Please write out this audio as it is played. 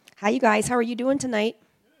Hi, you guys. How are you doing tonight?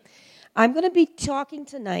 I'm going to be talking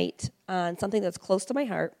tonight on something that's close to my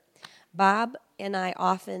heart. Bob and I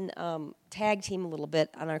often tag team a little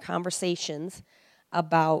bit on our conversations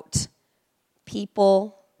about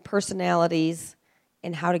people, personalities,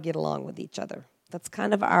 and how to get along with each other. That's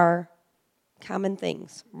kind of our common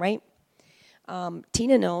things, right?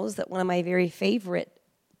 Tina knows that one of my very favorite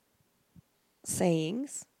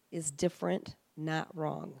sayings is different, not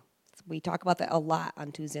wrong. We talk about that a lot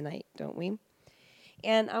on Tuesday night, don't we?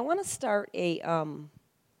 And I want to start a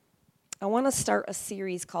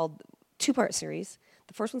series called two-part series.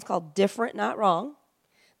 The first one's called Different, Not Wrong.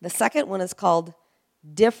 The second one is called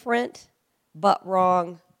Different but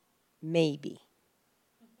Wrong, Maybe.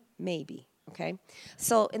 Maybe. Okay.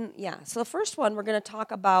 So the first one we're going to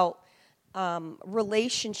talk about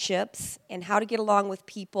relationships and how to get along with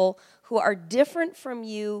people who are different from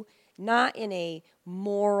you, not in a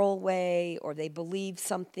moral way, or they believe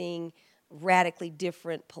something radically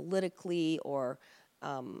different politically, or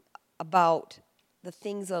about the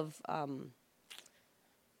things of I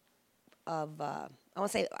want to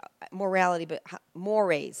say morality, but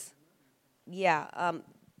mores. Yeah,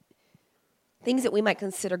 things that we might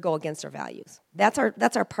consider go against our values. That's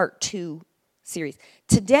our part 2 series.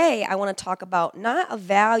 Today, I want to talk about not a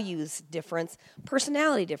values difference,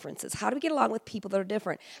 personality differences. How do we get along with people that are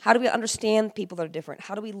different? How do we understand people that are different?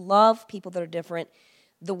 How do we love people that are different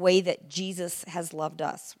the way that Jesus has loved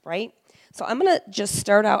us, right? So I'm going to just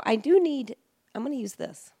start out. I'm going to use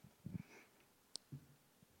this.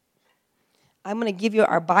 I'm going to give you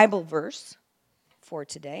our Bible verse for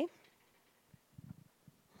today.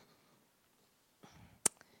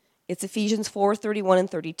 It's Ephesians 4:31 and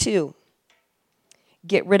 32.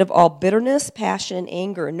 Get rid of all bitterness, passion, and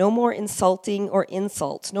anger. No more insulting or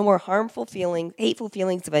insults. No more harmful feelings, hateful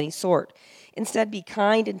feelings of any sort. Instead, be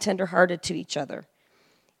kind and tenderhearted to each other.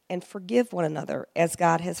 And forgive one another as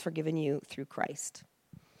God has forgiven you through Christ.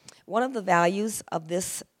 One of the values of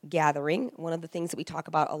this gathering, one of the things that we talk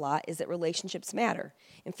about a lot, is that relationships matter.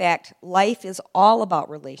 In fact, life is all about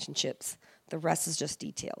relationships. The rest is just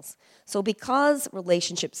details. So because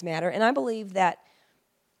relationships matter, and I believe that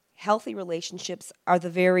healthy relationships are the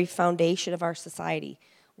very foundation of our society.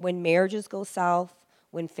 When marriages go south,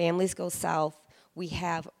 when families go south, we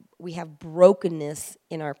have brokenness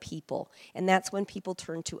in our people. And that's when people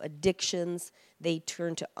turn to addictions, they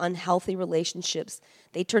turn to unhealthy relationships,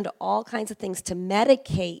 they turn to all kinds of things to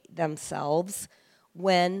medicate themselves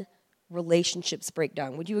when relationships break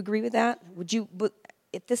down. Would you agree with that?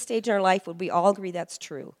 At this stage in our life, would we all agree that's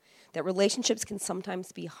true? That relationships can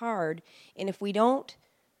sometimes be hard, and if we don't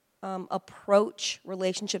approach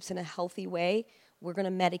relationships in a healthy way, we're going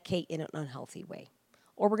to medicate in an unhealthy way.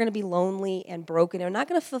 Or we're going to be lonely and broken, and we're not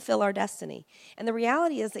going to fulfill our destiny. And the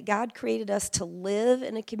reality is that God created us to live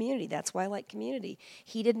in a community. That's why I like community.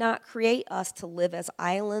 He did not create us to live as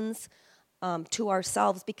islands to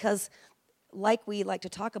ourselves, because like we like to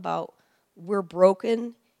talk about, we're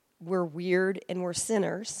broken, we're weird, and we're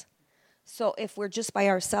sinners. So if we're just by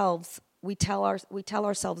ourselves, we tell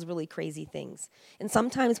ourselves really crazy things. And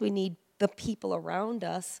sometimes we need the people around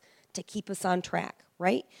us to keep us on track,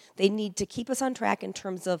 right? They need to keep us on track in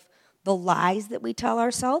terms of the lies that we tell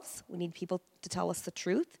ourselves. We need people to tell us the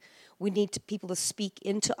truth. We need people to speak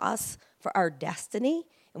into us for our destiny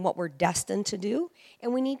and what we're destined to do.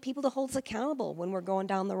 And we need people to hold us accountable when we're going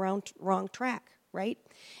down the wrong track, right?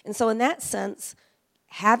 And so in that sense,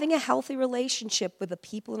 having a healthy relationship with the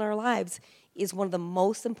people in our lives is one of the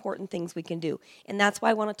most important things we can do. And that's why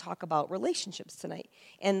I want to talk about relationships tonight.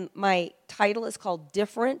 And my title is called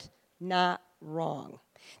Different, Not Wrong.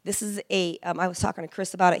 This is I was talking to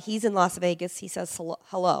Chris about it. He's in Las Vegas. He says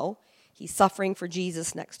hello. He's suffering for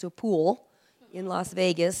Jesus next to a pool in Las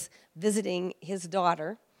Vegas, visiting his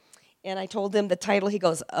daughter. And I told him the title. He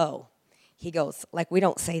goes, oh. He goes, like, we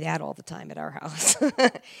don't say that all the time at our house.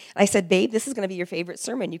 I said, babe, this is going to be your favorite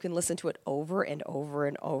sermon. You can listen to it over and over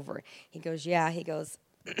and over. He goes, yeah. He goes,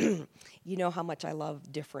 you know how much I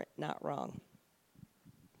love different, not wrong.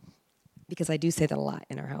 Because I do say that a lot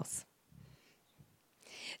in our house.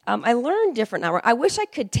 I learned different, not wrong. I wish I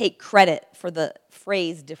could take credit for the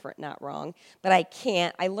phrase different, not wrong, but I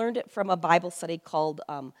can't. I learned it from a Bible study called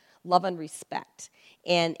Love and Respect.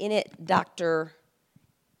 And in it, Dr.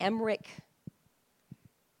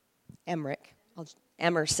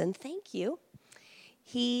 Emerson, thank you.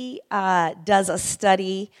 He does a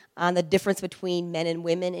study on the difference between men and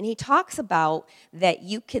women, and he talks about that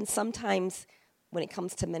you can sometimes, when it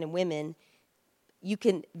comes to men and women, you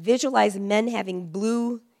can visualize men having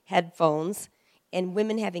blue headphones and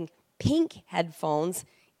women having pink headphones,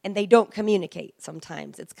 and they don't communicate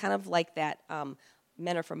sometimes. It's kind of like that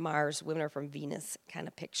men are from Mars, women are from Venus kind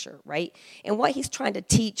of picture, right? And what he's trying to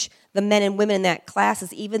teach the men and women in that class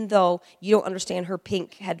is even though you don't understand her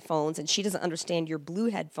pink headphones and she doesn't understand your blue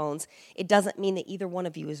headphones, it doesn't mean that either one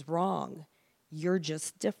of you is wrong. You're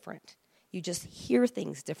just different. You just hear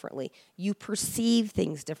things differently. You perceive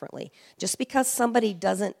things differently. Just because somebody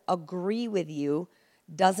doesn't agree with you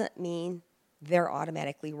doesn't mean they're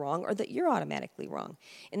automatically wrong or that you're automatically wrong.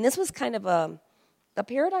 And this was kind of a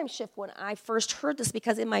paradigm shift when I first heard this,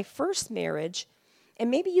 because in my first marriage, and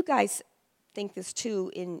maybe you guys think this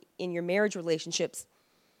too in your marriage relationships,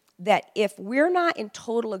 that if we're not in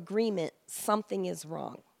total agreement, something is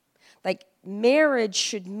wrong. Like, marriage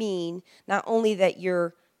should mean not only that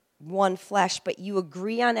you're one flesh, but you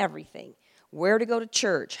agree on everything. Where to go to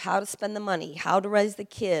church, how to spend the money, how to raise the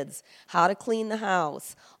kids, how to clean the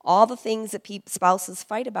house, all the things that spouses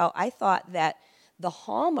fight about. I thought that the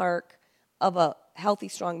hallmark of a healthy,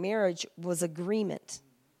 strong marriage was agreement.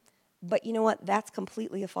 But you know what? That's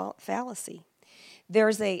completely a fallacy.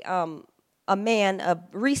 There's a man, a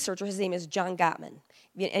researcher, his name is John Gottman.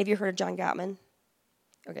 Any of you heard of John Gottman?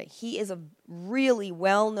 Okay, he is a really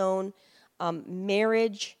well-known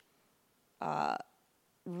marriage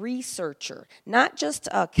researcher, not just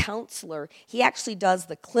a counselor. He actually does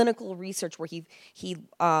the clinical research where he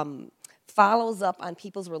follows up on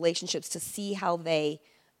people's relationships to see how they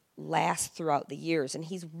last throughout the years, and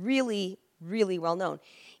he's really, really well known.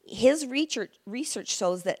 His research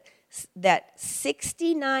shows that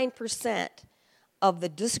 69% of the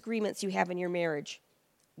disagreements you have in your marriage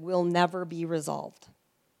will never be resolved.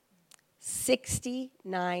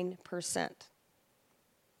 69%.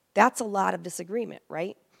 That's a lot of disagreement,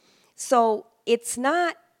 right? So it's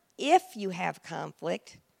not if you have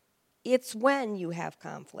conflict, it's when you have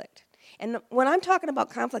conflict. And when I'm talking about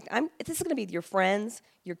conflict, this is going to be your friends,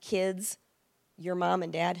 your kids, your mom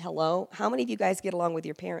and dad. Hello. How many of you guys get along with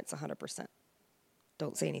your parents 100%?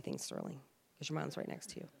 Don't say anything, Sterling, because your mom's right next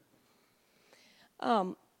to you.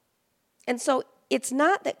 And so it's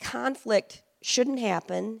not that conflict shouldn't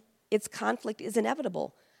happen. It's conflict is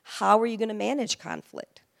inevitable. How are you going to manage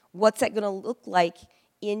conflict? What's that going to look like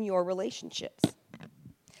in your relationships?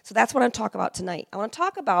 So that's what I'm talking about tonight. I want to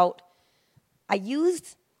talk about, I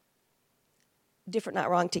used different, not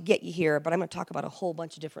wrong, to get you here, but I'm going to talk about a whole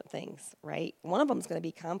bunch of different things, right? One of them is going to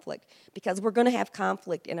be conflict, because we're going to have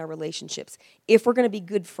conflict in our relationships. If we're going to be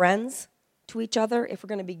good friends to each other, if we're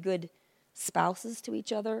going to be good spouses to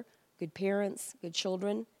each other, good parents, good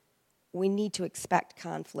children, we need to expect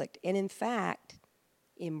conflict and, in fact,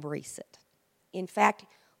 embrace it. In fact,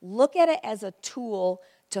 look at it as a tool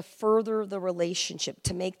to further the relationship,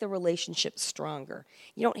 to make the relationship stronger.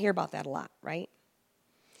 You don't hear about that a lot, right?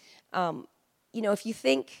 If you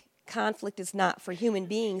think conflict is not for human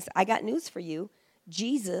beings, I got news for you.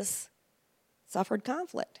 Jesus suffered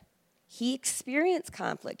conflict. He experienced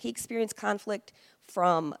conflict. He experienced conflict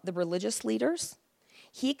from the religious leaders.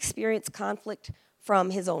 He experienced conflict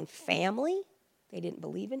from his own family. They didn't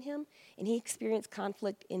believe in him. And he experienced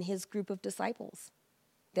conflict in his group of disciples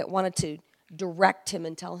that wanted to direct him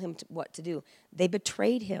and tell him what to do. They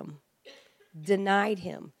betrayed him, denied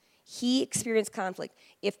him. He experienced conflict.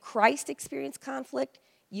 If Christ experienced conflict,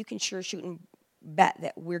 you can sure shoot and bet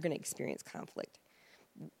that we're going to experience conflict.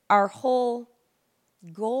 Our whole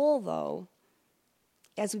goal, though,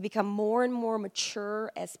 as we become more and more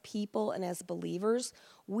mature as people and as believers,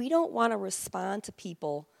 we don't want to respond to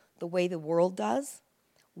people the way the world does.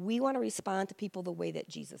 We want to respond to people the way that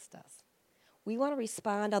Jesus does. We want to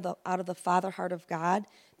respond out of the Father heart of God,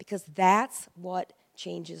 because that's what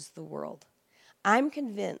changes the world. I'm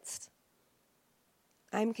convinced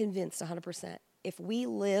 100%, if we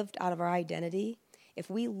lived out of our identity, if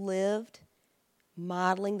we lived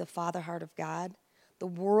modeling the Father heart of God, the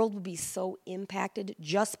world would be so impacted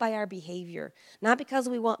just by our behavior. Not because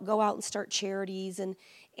we want go out and start charities and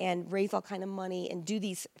raise all kind of money and do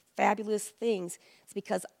these fabulous things. It's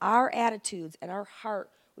because our attitudes and our heart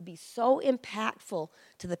would be so impactful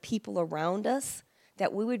to the people around us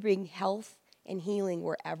that we would bring health and healing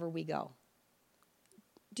wherever we go.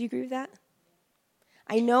 Do you agree with that?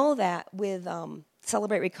 I know that with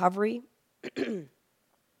Celebrate Recovery,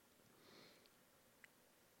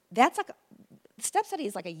 that's like Step Study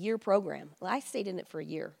is like a year program. Well, I stayed in it for a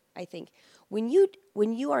year, I think. When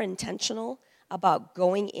you are intentional about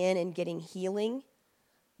going in and getting healing,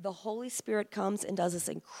 the Holy Spirit comes and does this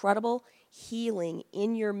incredible healing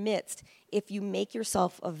in your midst if you make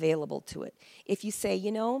yourself available to it. If you say,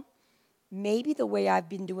 maybe the way I've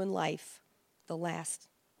been doing life the last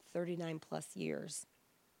 39 plus years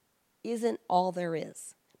isn't all there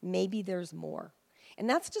is. Maybe there's more. And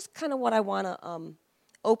that's just kind of what I want to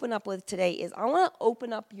open up with today is I want to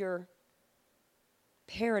open up your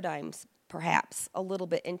paradigms, perhaps, a little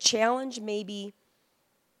bit and challenge maybe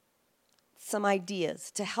some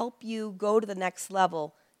ideas to help you go to the next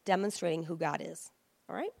level demonstrating who God is.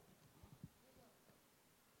 All right?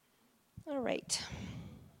 All right.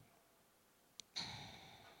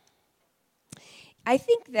 I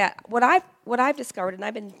think that what I've discovered,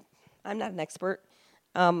 and I'm not an expert.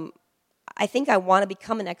 I think I want to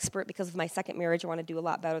become an expert because of my second marriage. I want to do a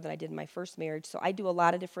lot better than I did in my first marriage. So I do a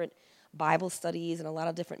lot of different Bible studies and a lot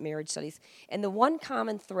of different marriage studies. And the one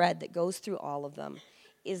common thread that goes through all of them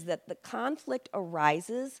is that the conflict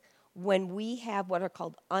arises when we have what are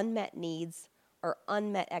called unmet needs or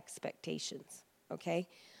unmet expectations, okay?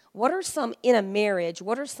 What are some, in a marriage,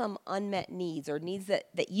 what are some unmet needs or needs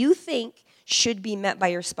that you think should be met by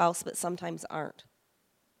your spouse but sometimes aren't?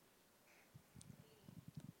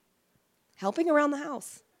 Helping around the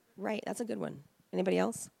house. Right, that's a good one. Anybody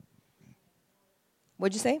else?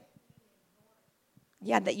 What'd you say?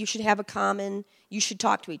 Yeah, that you should have a common, you should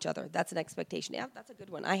talk to each other. That's an expectation. Yeah, that's a good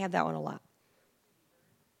one. I have that one a lot.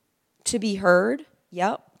 To be heard.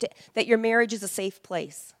 Yep. That your marriage is a safe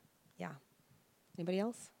place. Yeah. Anybody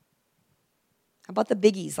else? How about the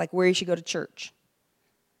biggies, like where you should go to church?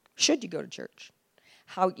 Should you go to church?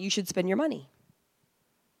 How you should spend your money?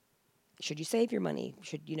 Should you save your money?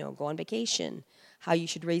 Should, go on vacation? How you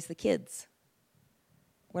should raise the kids?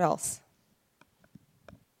 What else?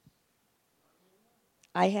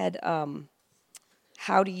 I had,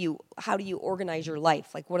 how do you organize your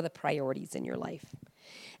life? Like, what are the priorities in your life?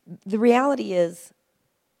 The reality is,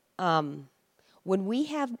 when we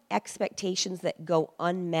have expectations that go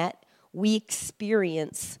unmet, we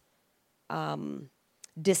experience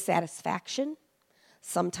dissatisfaction.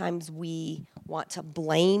 Sometimes we want to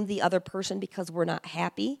blame the other person because we're not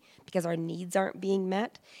happy, because our needs aren't being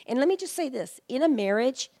met. And let me just say this. In a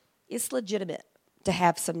marriage, it's legitimate to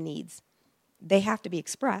have some needs. They have to be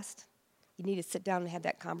expressed. You need to sit down and have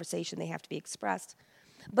that conversation. They have to be expressed.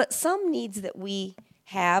 But some needs that we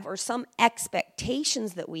have or some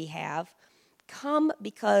expectations that we have come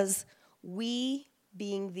because we,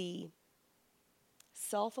 being the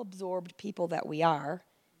self-absorbed people that we are,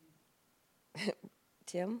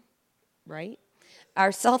 Tim, right?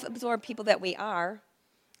 Our self-absorbed people that we are,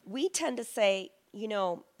 we tend to say,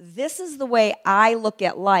 this is the way I look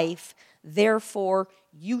at life, therefore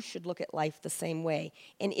you should look at life the same way.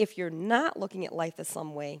 And if you're not looking at life the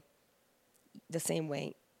same way,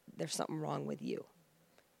 there's something wrong with you.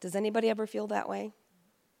 Does anybody ever feel that way?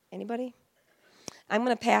 Anybody? I'm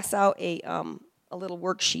going to pass out a little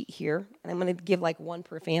worksheet here, and I'm going to give like one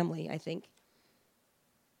per family, I think.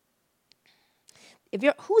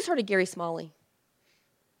 Who's heard of Gary Smalley?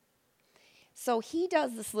 So he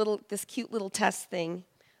does this cute little test thing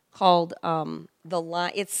called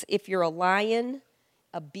it's if you're a lion,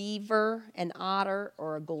 a beaver, an otter,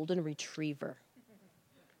 or a golden retriever.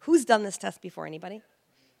 Who's done this test before? Anybody?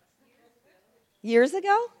 Years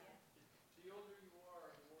ago?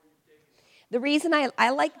 The reason I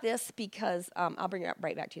like this because, I'll bring it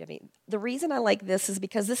right back to you, Debbie. The reason I like this is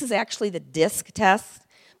because this is actually the DISC test,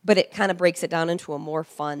 but it kind of breaks it down into a more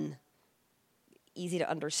fun, easy to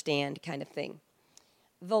understand kind of thing.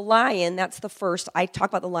 The lion, that's the first. I talk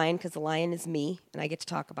about the lion because the lion is me, and I get to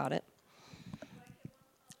talk about it.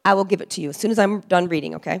 I will give it to you as soon as I'm done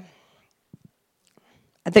reading, okay?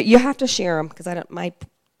 You have to share them because my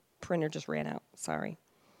printer just ran out. Sorry.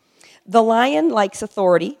 The lion likes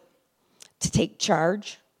authority, to take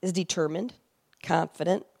charge, is determined,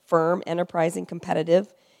 confident, firm, enterprising,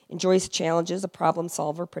 competitive, enjoys challenges, a problem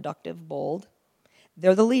solver, productive, bold.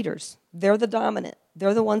 They're the leaders. They're the dominant.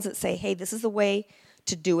 They're the ones that say, hey, this is the way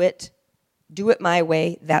to do it. Do it my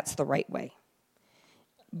way. That's the right way.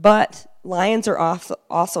 But lions are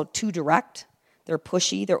also too direct. They're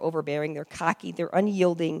pushy. They're overbearing. They're cocky. They're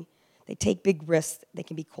unyielding. They take big risks. They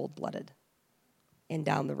can be cold-blooded. And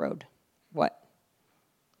down the road. What?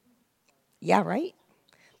 Yeah, right?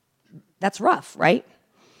 That's rough, right?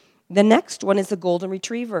 The next one is the golden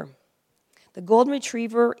retriever. The golden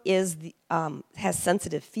retriever has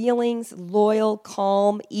sensitive feelings, loyal,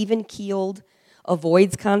 calm, even-keeled,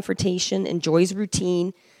 avoids confrontation, enjoys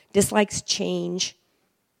routine, dislikes change,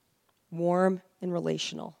 warm and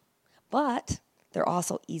relational. But they're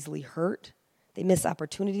also easily hurt. They miss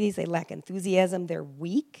opportunities. They lack enthusiasm. They're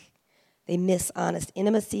weak. They miss honest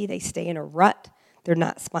intimacy. They stay in a rut. They're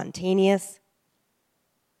not spontaneous,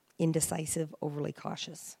 indecisive, overly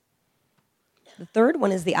cautious. The third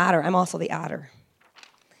one is the otter. I'm also the otter.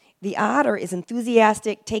 The otter is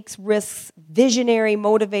enthusiastic, takes risks, visionary,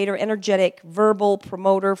 motivator, energetic, verbal,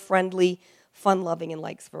 promoter, friendly, fun-loving, and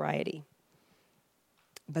likes variety.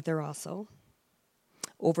 but they're also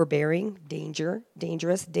overbearing, dangerous,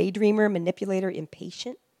 daydreamer, manipulator,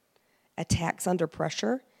 impatient, attacks under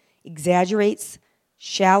pressure, exaggerates,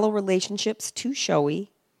 shallow relationships, too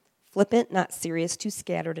showy, flippant, not serious, too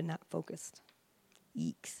scattered and not focused.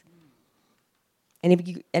 Eeks. Any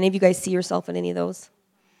of you guys see yourself in any of those?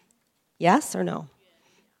 Yes or no?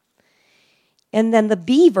 And then the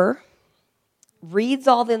beaver reads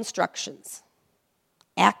all the instructions.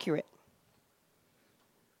 Accurate.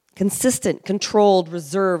 Consistent, controlled,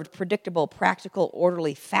 reserved, predictable, practical,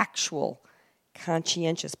 orderly, factual,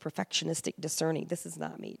 conscientious, perfectionistic, discerning. This is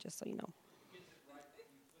not me, just so you know.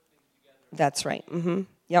 That's right.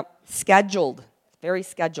 Yep. Scheduled. Very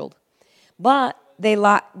scheduled. But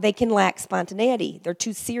they can lack spontaneity. They're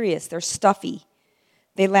too serious. They're stuffy.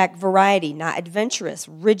 They lack variety, not adventurous,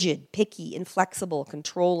 rigid, picky, inflexible,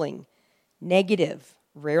 controlling, negative,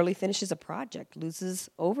 rarely finishes a project, loses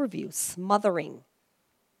overview, smothering,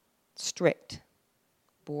 strict,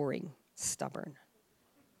 boring, stubborn.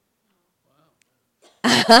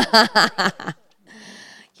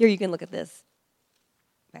 Here, you can look at this.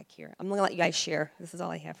 Back here. I'm going to let you guys share. This is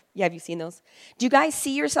all I have. Yeah, have you seen those? Do you guys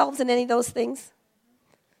see yourselves in any of those things?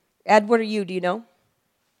 Ed, what are you? Do you know?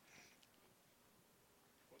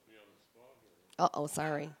 Uh-oh,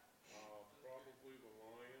 sorry. Probably the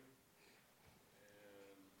lion and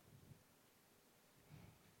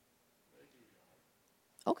maybe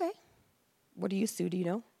Okay. What do you, Sue? Do you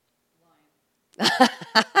know? Lion.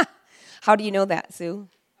 How do you know that, Sue?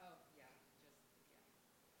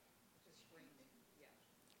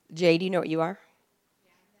 Jay, do you know what you are?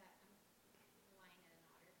 Yeah, I'm a lion and an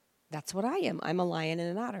otter. That's what I am. I'm a lion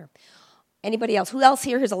and an otter. Anybody else? Who else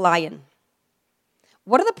here is a lion?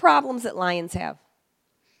 What are the problems that lions have?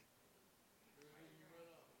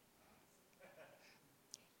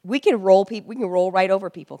 We can roll people. We can roll right over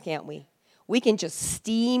people, can't we? We can just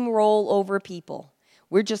steamroll over people.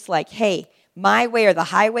 We're just like, hey, my way or the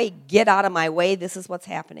highway, get out of my way. This is what's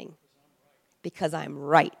happening. Because I'm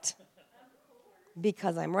right.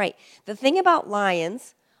 Because I'm right. The thing about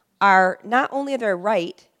lions are not only are they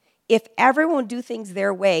right, if everyone would do things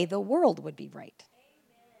their way, the world would be right.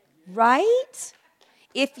 Right?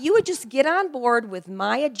 If you would just get on board with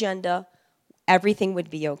my agenda, everything would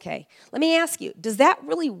be okay. Let me ask you, does that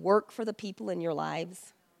really work for the people in your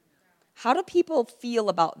lives? How do people feel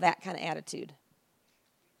about that kind of attitude?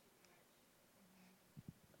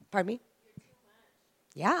 Pardon me?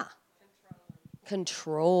 Yeah.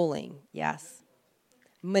 Controlling, yes.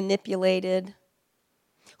 Manipulated.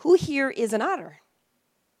 Who here is an otter?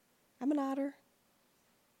 I'm an otter.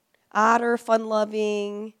 Otter,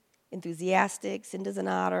 fun-loving, enthusiastic. Cinda's an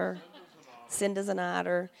otter. Cinda's an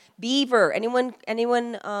otter. Beaver. Anyone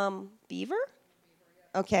beaver?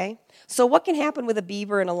 Okay. So what can happen with a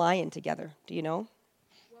beaver and a lion together? Do you know?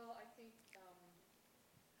 Well, I think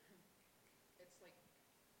it's like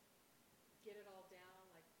get it all down,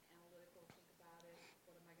 like analytical, think about it,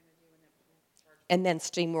 what am I going to do, and then charge. And then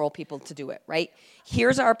steamroll people to do it, right?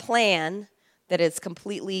 Here's our plan that is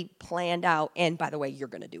completely planned out, and by the way, you're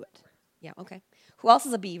going to do it. Yeah, okay. Who else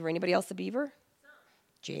is a beaver? Anybody else a beaver?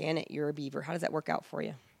 Janet, you're a beaver. How does that work out for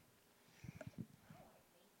you?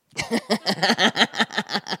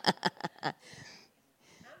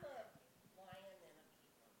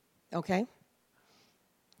 Okay.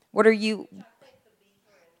 What are you?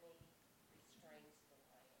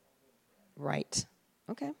 Right.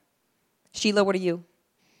 Okay. Sheila, what are you?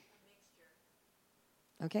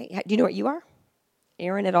 Okay. Do you know what you are?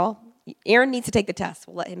 Aaron at all? Aaron needs to take the test.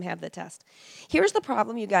 We'll let him have the test. Here's the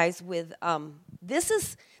problem, you guys, with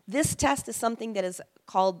this test is something that is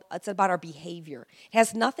called, it's about our behavior. It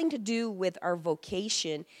has nothing to do with our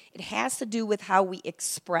vocation. It has to do with how we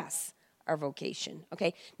express our vocation,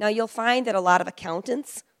 okay? Now, you'll find that a lot of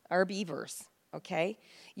accountants are beavers, okay?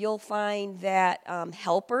 You'll find that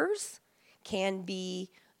helpers can be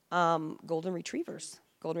golden retrievers.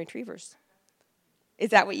 Is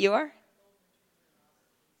that what you are?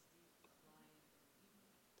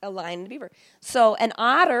 A lion and a beaver. So an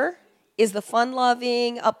otter is the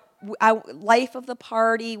fun-loving, life of the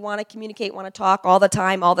party, want to communicate, want to talk all the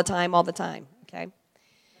time, okay?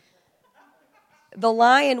 The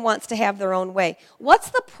lion wants to have their own way. What's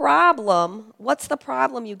the problem,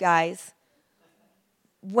 you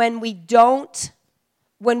when we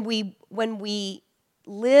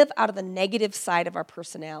live out of the negative side of our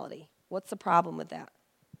personality? What's the problem with that?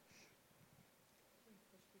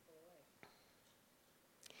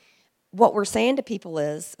 What we're saying to people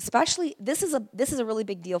is, especially, this is a really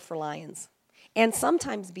big deal for lions, and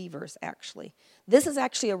sometimes beavers, actually. This is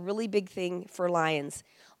actually a really big thing for lions.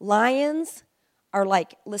 Lions are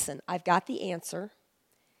like, listen, I've got the answer.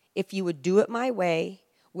 If you would do it my way,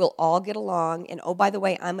 we'll all get along. And oh, by the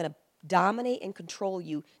way, I'm going to dominate and control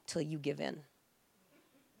you till you give in.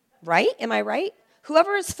 Right? Am I right?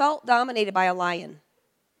 Whoever has felt dominated by a lion,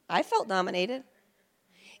 I felt dominated.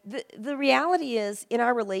 The reality is, in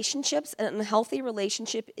our relationships, an unhealthy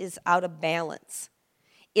relationship is out of balance.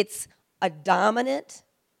 It's a dominant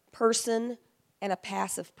person and a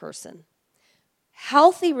passive person.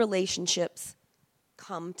 Healthy relationships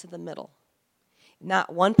come to the middle.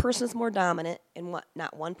 Not one person is more dominant and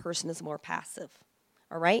not one person is more passive.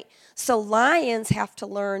 All right? So lions have to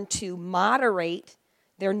learn to moderate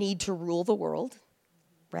their need to rule the world,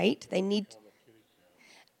 right? They need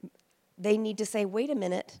to say, wait a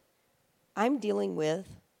minute, I'm dealing with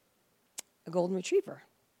a golden retriever.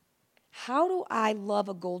 How do I love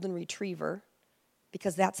a golden retriever?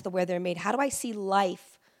 Because that's the way they're made. How do I see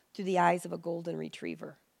life through the eyes of a golden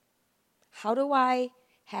retriever? How do I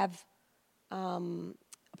have a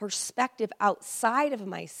perspective outside of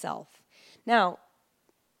myself? Now,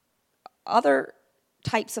 other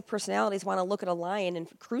types of personalities want to look at a lion and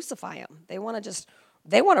crucify them. They want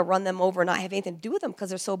to run them over and not have anything to do with them because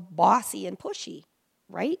they're so bossy and pushy,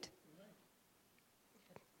 right?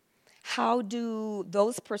 How do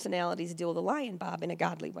those personalities deal with a lion, Bob, in a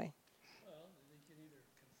godly way? Well, you can either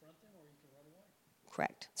confront them or you can run away.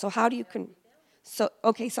 Correct. So how do you so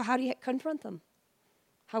how do you confront them?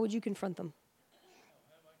 How would you confront them?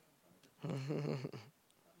 How have I confronted them?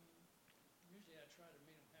 Usually I try to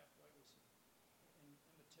meet them halfway with some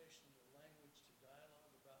imitations of language to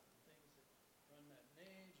dialogue about the things that run that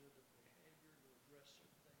age or the behavior to address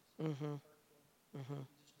certain things that are hurtful. You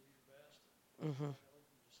just do your best and have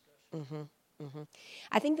open discussion.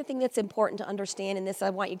 I think the thing that's important to understand, and this I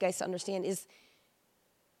want you guys to understand, is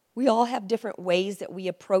we all have different ways that we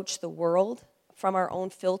approach the world from our own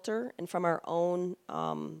filter and from our own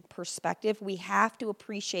perspective. We have to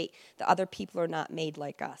appreciate that other people are not made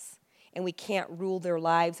like us. And we can't rule their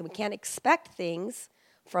lives, and we can't expect things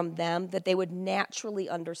from them that they would naturally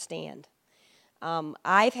understand.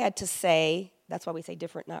 I've had to say, that's why we say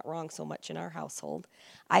different, not wrong so much in our household.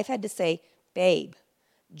 I've had to say, babe,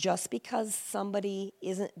 just because somebody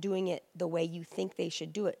isn't doing it the way you think they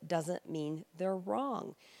should do it doesn't mean they're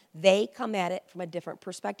wrong. They come at it from a different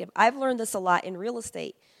perspective. I've learned this a lot in real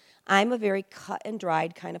estate. I'm a very cut and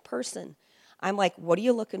dried kind of person. I'm like, what are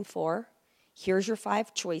you looking for? Here's your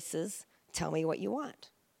 5 choices. Tell me what you want,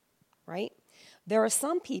 right? There are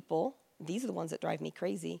some people, these are the ones that drive me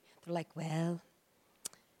crazy. They're like, well,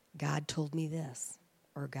 God told me this,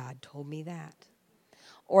 or God told me that.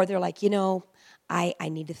 Or they're like, I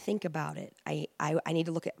need to think about it. I need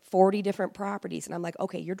to look at 40 different properties. And I'm like,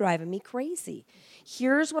 okay, you're driving me crazy.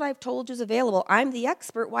 Here's what I've told you is available. I'm the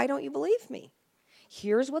expert. Why don't you believe me?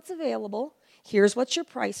 Here's what's available. Here's what's your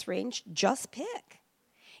price range. Just pick.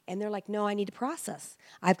 And they're like, no, I need to process.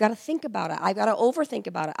 I've got to think about it. I've got to overthink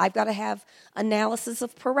about it. I've got to have analysis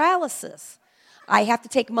of paralysis. I have to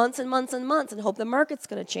take months and months and months and hope the market's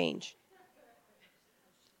going to change.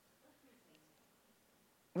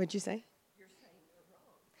 What'd you say? You're saying they're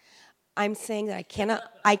wrong. I'm saying that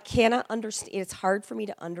I cannot understand. It's hard for me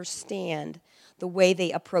to understand the way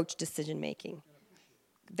they approach decision making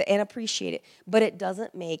and appreciate it. But it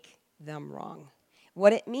doesn't make them wrong.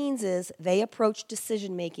 What it means is they approach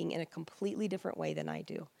decision making in a completely different way than I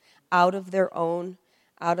do, out of their own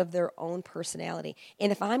personality. And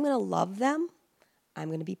if I'm going to love them, I'm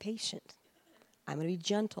going to be patient. I'm going to be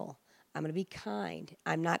gentle. I'm going to be kind.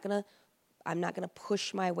 I'm not going to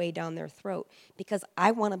push my way down their throat because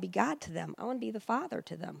I want to be God to them. I want to be the Father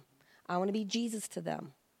to them. I want to be Jesus to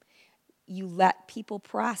them. You let people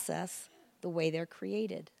process the way they're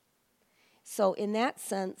created. So in that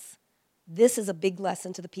sense, this is a big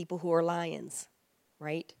lesson to the people who are lions,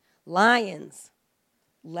 right? Lions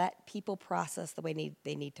let people process the way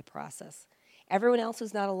they need to process. Everyone else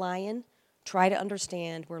who's not a lion, try to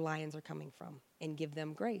understand where lions are coming from and give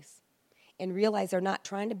them grace. And realize they're not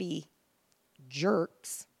trying to be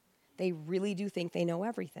jerks. They really do think they know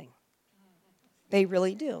everything. They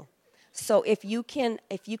really do. So if you can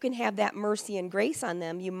have that mercy and grace on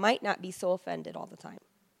them, you might not be so offended all the time.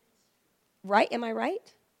 Right? Am I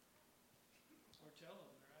right?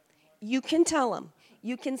 You can tell them.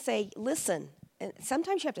 You can say, listen, and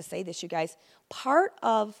sometimes you have to say this, you guys. Part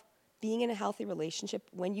of being in a healthy relationship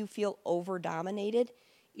when you feel over-dominated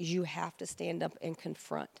is you have to stand up and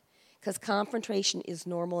confront. Because confrontation is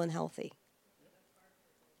normal and healthy.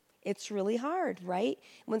 It's really hard, right?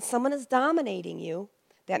 When someone is dominating you,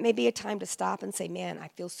 that may be a time to stop and say, man, I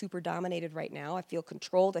feel super dominated right now. I feel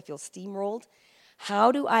controlled. I feel steamrolled.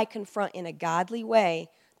 How do I confront in a godly way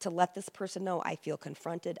to let this person know I feel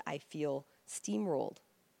confronted, I feel steamrolled?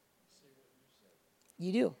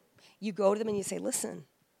 You do. You go to them and you say, listen,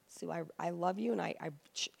 Sue, I love you and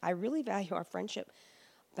I really value our friendship.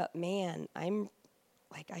 But man, I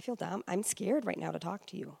feel dumb. I'm scared right now to talk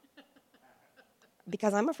to you.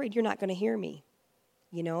 Because I'm afraid you're not going to hear me.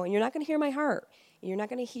 And you're not going to hear my heart. And you're not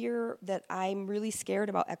going to hear that I'm really scared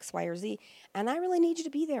about X, Y, or Z. And I really need you to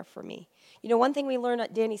be there for me. One thing we learned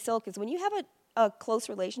at Danny Silk is when you have a close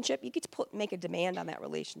relationship, you get to make a demand on that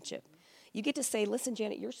relationship. You get to say, listen,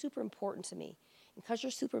 Janet, you're super important to me. And because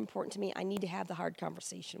you're super important to me, I need to have the hard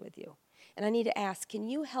conversation with you. And I need to ask, can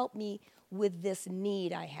you help me with this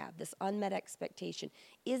need I have, this unmet expectation?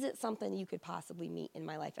 Is it something you could possibly meet in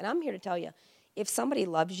my life? And I'm here to tell you, if somebody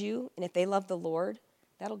loves you and if they love the Lord,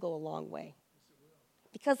 that'll go a long way.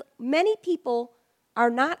 Because many people are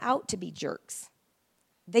not out to be jerks.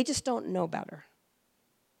 They just don't know better.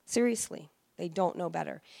 Seriously, they don't know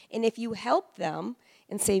better. And if you help them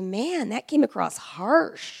and say, man, that came across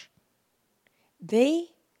harsh, they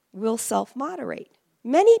will self-moderate.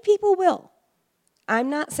 Many people will. I'm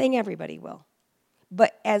not saying everybody will.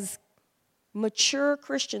 But as mature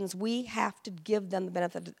Christians, we have to give them the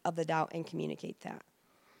benefit of the doubt and communicate that.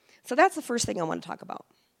 So that's the first thing I want to talk about.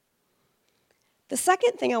 The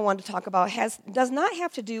second thing I want to talk about does not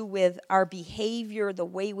have to do with our behavior, the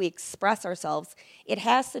way we express ourselves. It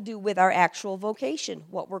has to do with our actual vocation,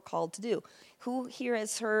 what we're called to do. Who here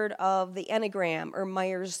has heard of the Enneagram or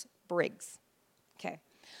Myers-Briggs? Okay.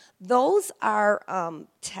 Those are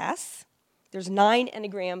tests. There's 9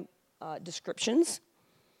 Enneagram descriptions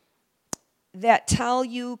that tell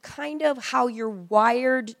you kind of how you're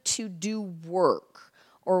wired to do work.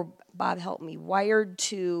 Or, Bob, help me, wired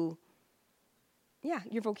to,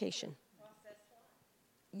 your vocation.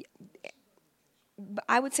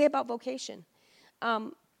 I would say about vocation.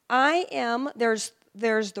 There's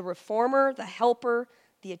the reformer, the helper,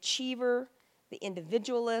 the achiever, the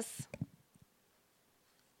individualist,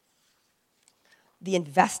 the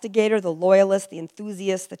investigator, the loyalist, the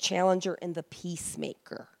enthusiast, the challenger, and the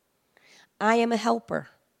peacemaker. I am a helper.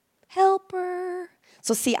 Helper.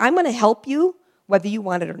 So see, I'm going to help you whether you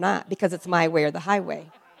want it or not because it's my way or the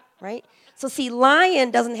highway, right? So see,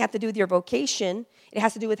 lion doesn't have to do with your vocation. It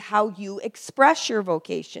has to do with how you express your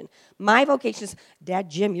vocation. My vocation is, Dad,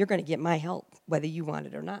 Jim, you're going to get my help whether you want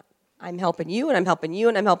it or not. I'm helping you, and I'm helping you,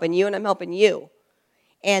 and I'm helping you, and I'm helping you.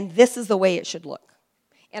 And this is the way it should look.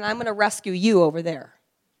 And I'm going to rescue you over there,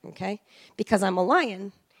 okay? Because I'm a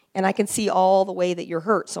lion, and I can see all the way that you're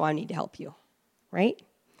hurt, so I need to help you, right?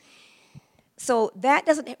 So that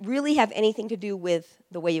doesn't really have anything to do with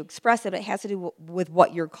the way you express it. It has to do with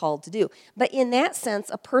what you're called to do. But in that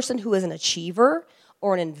sense, a person who is an achiever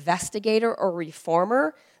or an investigator or a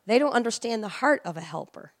reformer, they don't understand the heart of a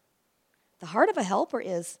helper. The heart of a helper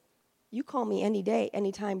is, you call me any day,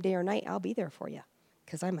 anytime, day or night, I'll be there for you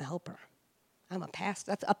because I'm a helper. I'm a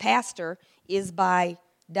pastor. A pastor is, by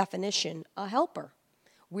definition, a helper.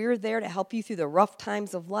 We're there to help you through the rough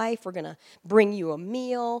times of life. We're going to bring you a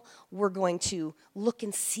meal. We're going to look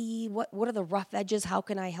and see what are the rough edges. How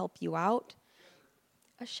can I help you out?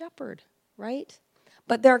 A shepherd, right?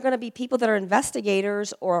 But there are going to be people that are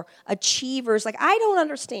investigators or achievers. Like, I don't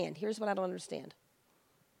understand. Here's what I don't understand.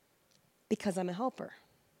 Because I'm a helper.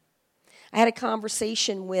 I had a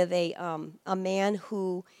conversation with a man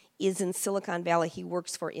who is in Silicon Valley. He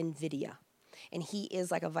works for NVIDIA, and he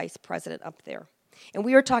is like a vice president up there. And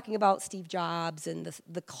we were talking about Steve Jobs and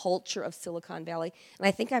the culture of Silicon Valley, and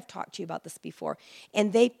I think I've talked to you about this before.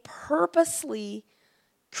 And they purposely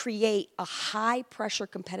create a high-pressure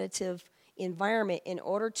competitive environment in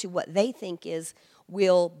order to what they think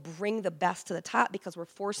will bring the best to the top because we're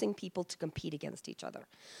forcing people to compete against each other.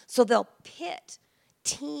 So they'll pit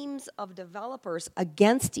teams of developers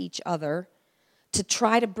against each other to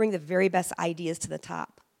try to bring the very best ideas to the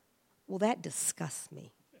top. Well, that disgusts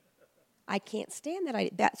me. I can't stand that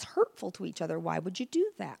idea. That's hurtful to each other. Why would you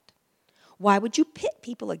do that? Why would you pit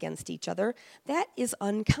people against each other? That is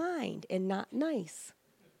unkind and not nice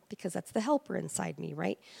because that's the helper inside me,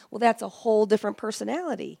 right? Well, that's a whole different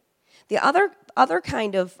personality. The other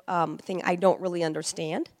kind of thing I don't really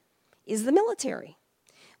understand is the military.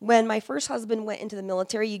 When my first husband went into the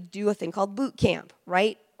military, you do a thing called boot camp,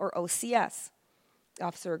 right? Or OCS,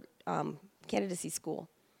 Officer Candidacy School.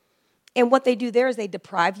 And what they do there is they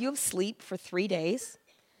deprive you of sleep for 3 days.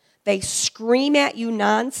 They scream at you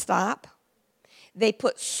nonstop. They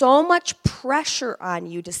put so much pressure on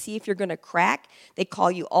you to see if you're going to crack. They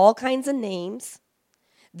call you all kinds of names.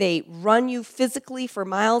 They run you physically for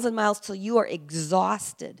miles and miles till you are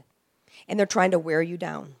exhausted. And they're trying to wear you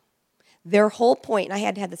down. Their whole point, and I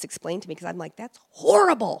had to have this explained to me because I'm like, that's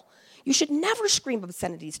horrible. You should never scream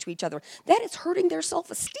obscenities to each other. That is hurting their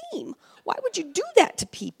self-esteem. Why would you do that to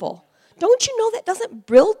people? Don't you know that doesn't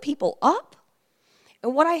build people up?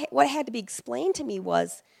 And what had to be explained to me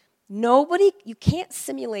was you can't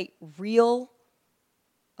simulate real,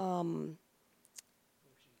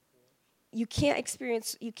 you can't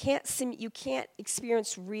experience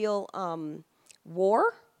real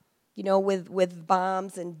war, with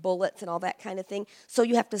bombs and bullets and all that kind of thing. So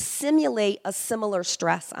you have to simulate a similar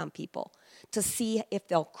stress on people to see if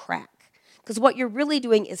they'll crack. Because what you're really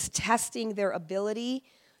doing is testing their ability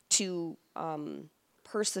to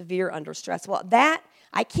persevere under stress. Well,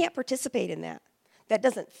 I can't participate in that. That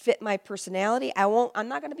doesn't fit my personality. I'm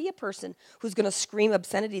not going to be a person who's going to scream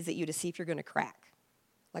obscenities at you to see if you're going to crack.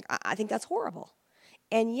 Like, I think that's horrible.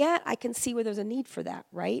 And yet, I can see where there's a need for that,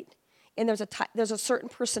 right? And there's a certain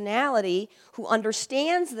personality who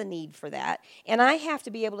understands the need for that. And I have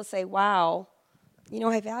to be able to say, wow,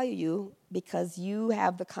 I value you because you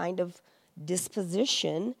have the kind of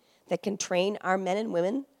disposition that can train our men and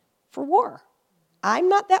women for war. I'm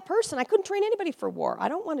not that person. I couldn't train anybody for war. I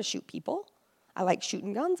don't want to shoot people. I like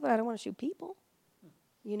shooting guns, but I don't want to shoot people,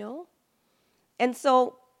 And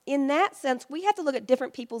so in that sense, we have to look at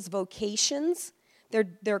different people's vocations,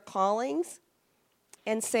 their callings,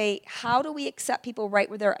 and say, how do we accept people right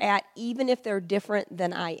where they're at, even if they're different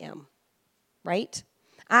than I am, right?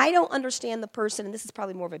 I don't understand the person, and this is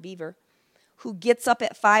probably more of a beaver, who gets up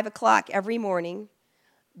at 5 o'clock every morning,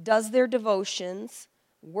 does their devotions,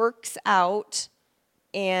 works out,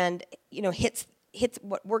 and, hits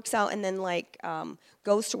what works out, and then,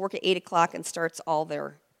 goes to work at 8 o'clock and starts all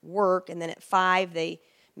their work, and then at 5 they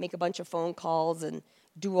make a bunch of phone calls and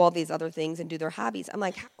do all these other things and do their hobbies. I'm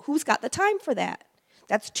like, who's got the time for that?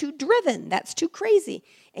 That's too driven. That's too crazy.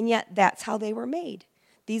 And yet that's how they were made.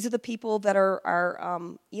 These are the people that are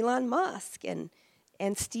Elon Musk and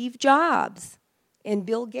Steve Jobs and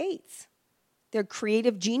Bill Gates. They're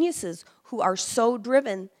creative geniuses who are so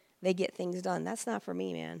driven they get things done. That's not for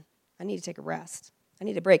me, man. I need to take a rest. I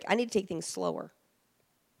need a break. I need to take things slower.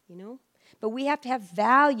 But we have to have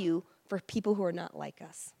value for people who are not like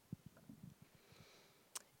us.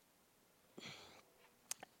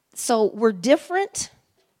 So we're different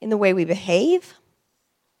in the way we behave.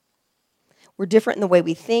 We're different in the way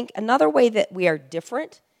we think. Another way that we are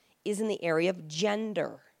different is in the area of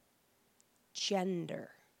gender. Gender.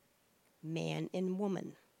 Man and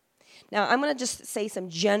woman. Now, I'm going to just say some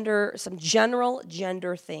general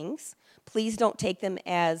gender things. Please don't take them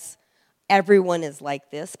as everyone is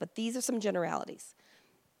like this, but these are some generalities.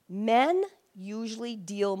 Men usually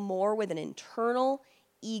deal more with an internal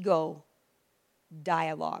ego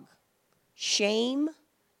dialogue. Shame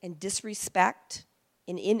and disrespect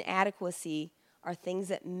and inadequacy are things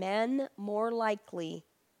that men more likely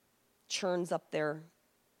churns up their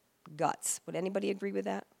guts. Would anybody agree with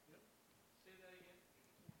that? Say that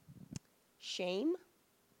again. Shame,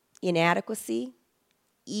 inadequacy,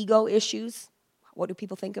 ego issues. What do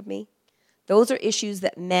people think of me? Those are issues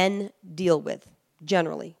that men deal with,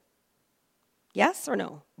 generally. Yes or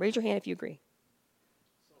no? Raise your hand if you agree.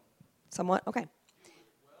 Somewhat? Okay.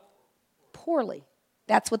 Poorly.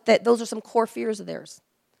 Those are some core fears of theirs.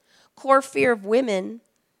 Core fear of women,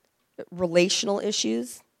 relational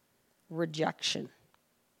issues, rejection.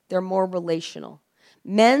 They're more relational.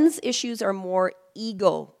 Men's issues are more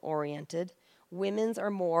ego-oriented. Women's are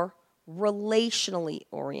more relationally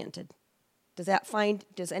oriented.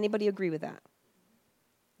 Does anybody agree with that?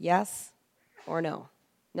 Yes or no?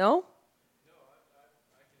 No?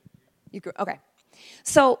 Okay.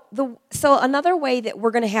 So another way that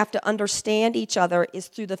we're going to have to understand each other is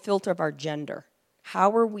through the filter of our gender.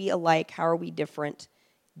 How are we alike? How are we different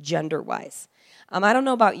gender-wise? I don't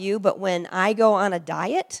know about you, but when I go on a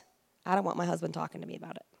diet, I don't want my husband talking to me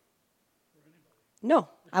about it. No,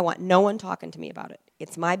 I want no one talking to me about it.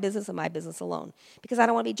 It's my business and my business alone because I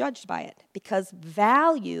don't want to be judged by it because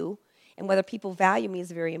value and whether people value me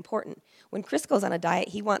is very important. When Chris goes on a diet,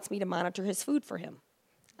 he wants me to monitor his food for him.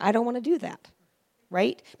 I don't want to do that,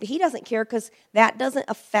 right? But he doesn't care because that doesn't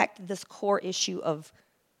affect this core issue of,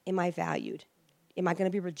 am I valued? Am I going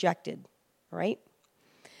to be rejected, right?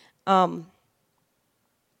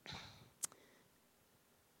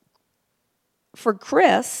 For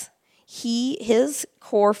Chris, his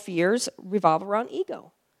core fears revolve around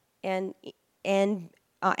ego and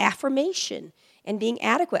affirmation and being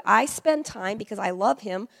adequate. I spend time, because I love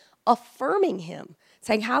him, affirming him,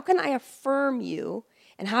 saying, how can I affirm you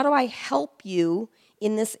and how do I help you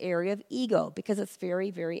in this area of ego because it's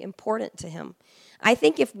very, very important to him. I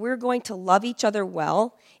think if we're going to love each other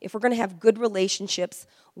well, if we're going to have good relationships,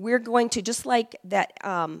 we're going to, just like that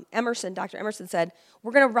Dr. Emerson said,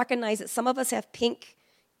 we're going to recognize that some of us have pink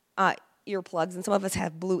earplugs and some of us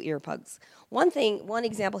have blue earplugs. One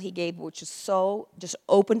example he gave, which is so, just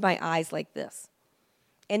opened my eyes like this.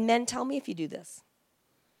 And men, tell me if you do this.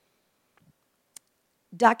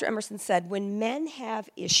 Dr. Emerson said, when men have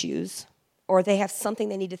issues or they have something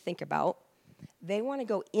they need to think about, they want to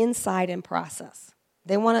go inside and process.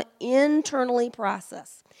 They want to internally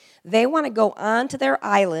process. They want to go onto their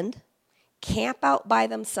island, camp out by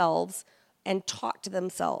themselves, and talk to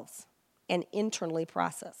themselves and internally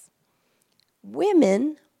process.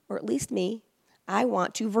 Women, or at least me, I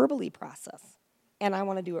want to verbally process, and I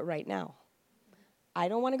want to do it right now. I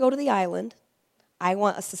don't want to go to the island. I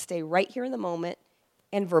want us to stay right here in the moment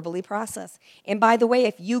and verbally process. And by the way,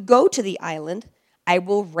 if you go to the island, I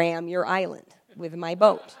will ram your island with my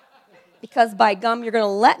boat. Because by gum, you're going to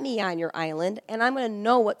let me on your island, and I'm going to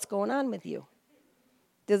know what's going on with you.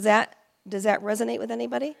 Does that resonate with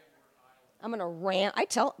anybody? I'm going to ram.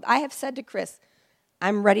 I have said to Chris,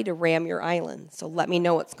 I'm ready to ram your island, so let me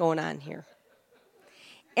know what's going on here.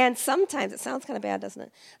 And sometimes, it sounds kind of bad, doesn't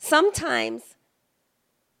it? Sometimes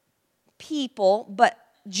people, but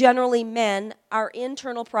generally men, are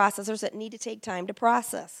internal processors that need to take time to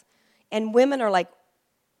process. And women are like,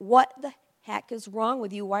 what the heck is wrong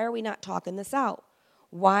with you? Why are we not talking this out?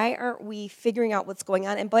 Why aren't we figuring out what's going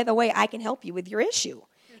on? And by the way, I can help you with your issue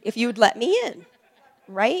if you'd let me in,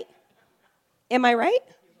 right? Am I right?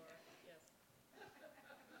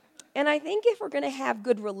 And I think if we're going to have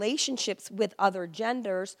good relationships with other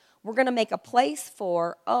genders, we're going to make a place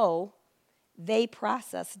for, they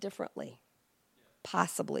process differently,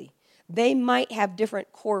 possibly. They might have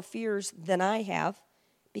different core fears than I have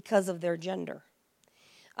because of their gender.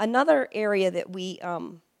 Another area that we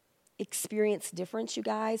experience difference, you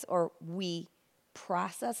guys, or we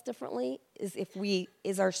process differently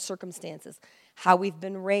is our circumstances, how we've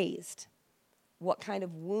been raised, what kind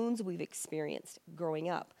of wounds we've experienced growing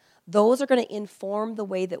up. Those are going to inform the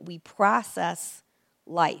way that we process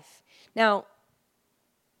life. Now,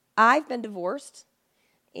 I've been divorced,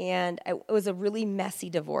 and it was a really messy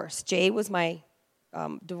divorce. Jay was my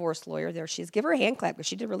divorce lawyer there. Give her a hand clap because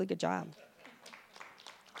she did a really good job.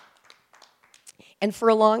 And for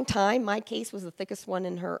a long time, my case was the thickest one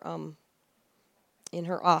in her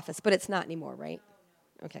office, but it's not anymore, right?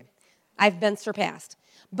 Okay. I've been surpassed.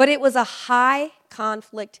 But it was a high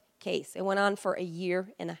conflict case. It went on for a year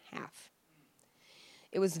and a half.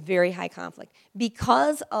 It was very high conflict.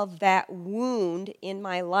 Because of that wound in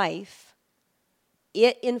my life,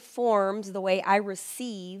 it informs the way I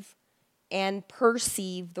receive and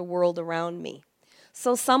perceive the world around me.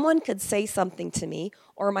 So someone could say something to me,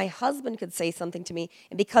 or my husband could say something to me,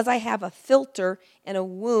 and because I have a filter and a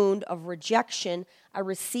wound of rejection, I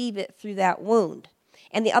receive it through that wound.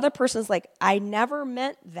 And the other person's like, I never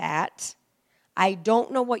meant that. I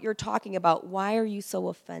don't know what you're talking about. Why are you so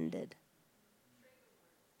offended?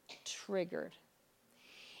 Triggered.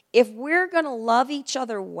 If we're going to love each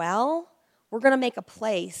other well, we're going to make a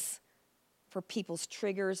place for people's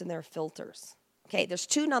triggers and their filters. Okay, there's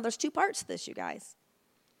two parts to this, you guys.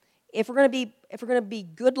 If we're going to be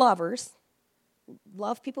good lovers,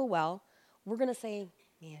 love people well, we're going to say,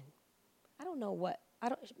 man, I don't know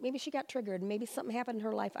maybe she got triggered, maybe something happened in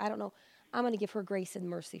her life, I don't know. I'm going to give her grace and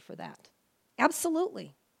mercy for that.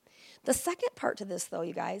 Absolutely. The second part to this, though,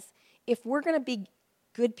 you guys, if we're going to be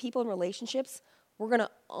good people in relationships, we're going to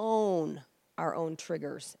own our own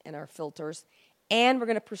triggers and our filters, and we're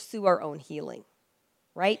going to pursue our own healing,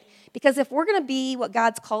 right? Because if we're going to be what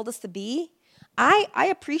God's called us to be, I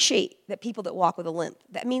appreciate that people that walk with a limp.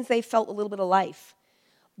 That means they felt a little bit of life.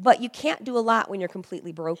 But you can't do a lot when you're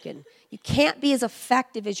completely broken. You can't be as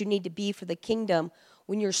effective as you need to be for the kingdom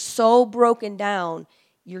when you're so broken down,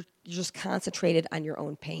 you're just concentrated on your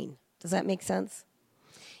own pain. Does that make sense?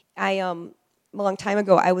 A long time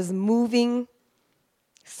ago, I was moving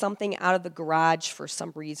something out of the garage for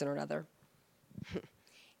some reason or another.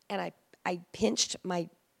 And I pinched my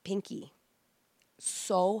pinky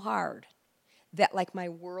so hard that like my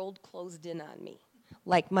world closed in on me.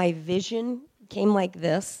 Like my vision came like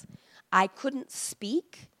this. I couldn't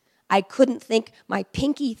speak. I couldn't think. My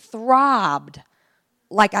pinky throbbed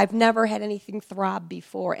like I've never had anything throb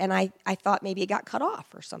before. And I thought maybe it got cut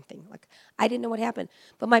off or something. Like I didn't know what happened.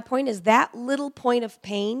 But my point is that little point of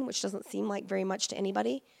pain, which doesn't seem like very much to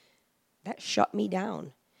anybody, that shut me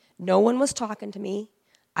down. No one was talking to me.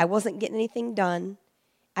 I wasn't getting anything done.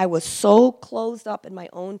 I was so closed up in my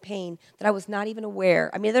own pain that I was not even aware.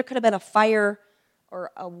 I mean, there could have been a fire or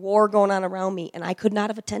a war going on around me, and I could not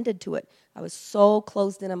have attended to it. I was so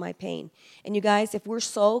closed in on my pain. And you guys, if we're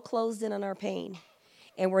so closed in on our pain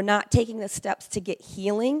and we're not taking the steps to get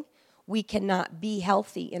healing, we cannot be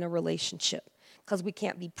healthy in a relationship because we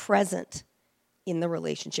can't be present in the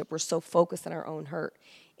relationship. We're so focused on our own hurt.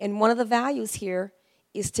 And one of the values here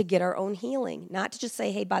is to get our own healing, not to just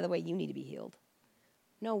say, hey, by the way, you need to be healed.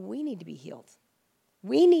 No, we need to be healed.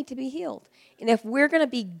 We need to be healed. And if we're going to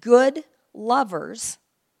be good lovers,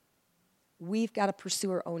 we've got to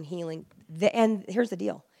pursue our own healing. And here's the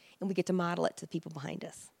deal. And we get to model it to the people behind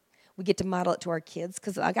us. We get to model it to our kids,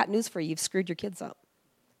 because I got news for you. You've screwed your kids up.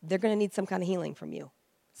 They're going to need some kind of healing from you.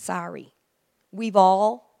 Sorry. We've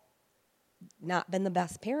all not been the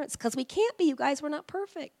best parents, because we can't be, you guys. We're not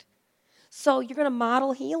perfect. So you're going to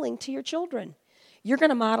model healing to your children. You're going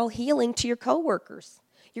to model healing to your coworkers.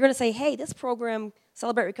 You're going to say, hey, this program,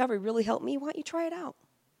 Celebrate Recovery, really helped me. Why don't you try it out?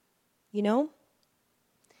 You know?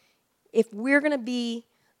 If we're going to be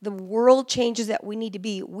the world changes that we need to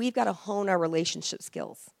be, we've got to hone our relationship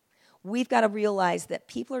skills. We've got to realize that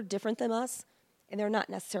people are different than us, and they're not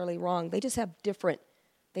necessarily wrong. They just have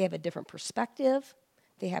they have a different perspective.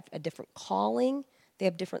 They have a different calling. They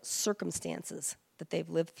have different circumstances that they've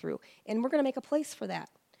lived through. And we're going to make a place for that.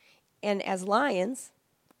 And as Lions,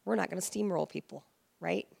 we're not going to steamroll people,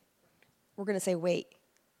 right? We're going to say, wait,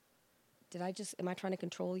 am I trying to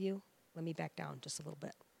control you? Let me back down just a little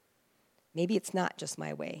bit. Maybe it's not just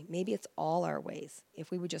my way. Maybe it's all our ways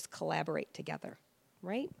if we would just collaborate together,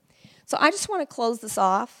 right? So I just want to close this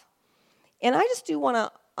off. And I just do want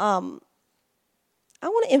to, I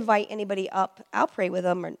want to invite anybody up. I'll pray with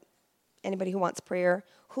them, or anybody who wants prayer,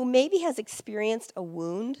 who maybe has experienced a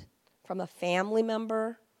wound from a family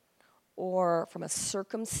member or from a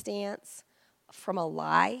circumstance, from a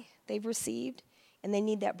lie they've received, and they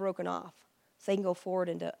need that broken off so they can go forward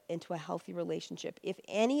into a healthy relationship. If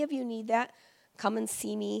any of you need that, come and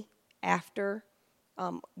see me after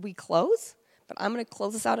we close. But I'm going to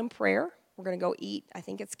close this out in prayer. We're going to go eat. I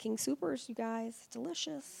think it's King Soopers, you guys. It's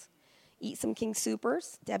delicious. Eat some King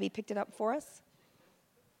Soopers. Debbie picked it up for us.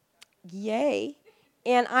 Yay.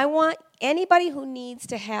 And I want anybody who needs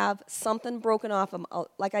to have something broken off them,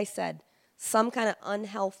 like I said, some kind of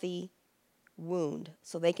unhealthy wound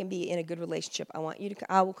so they can be in a good relationship. I want you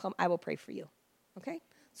to, I will pray for you. Okay?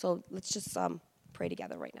 So let's just pray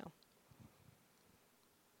together right now.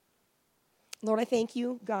 Lord, I thank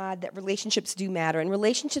you, God, that relationships do matter. And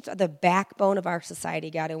relationships are the backbone of our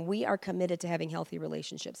society, God, and we are committed to having healthy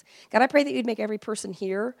relationships. God, I pray that you'd make every person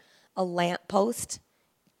here a lamppost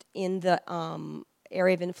in the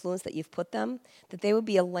area of influence that you've put them, that they would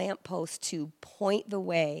be a lamppost to point the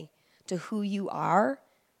way to who you are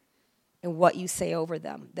and what you say over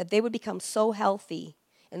them, that they would become so healthy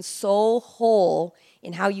and so whole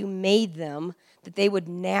in how you made them that they would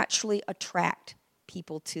naturally attract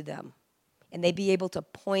people to them. And they'd be able to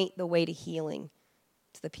point the way to healing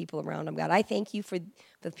to the people around them. God, I thank you for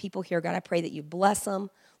the people here. God, I pray that you bless them.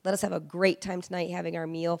 Let us have a great time tonight having our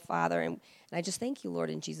meal, Father. And I just thank you, Lord,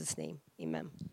 in Jesus' name. Amen.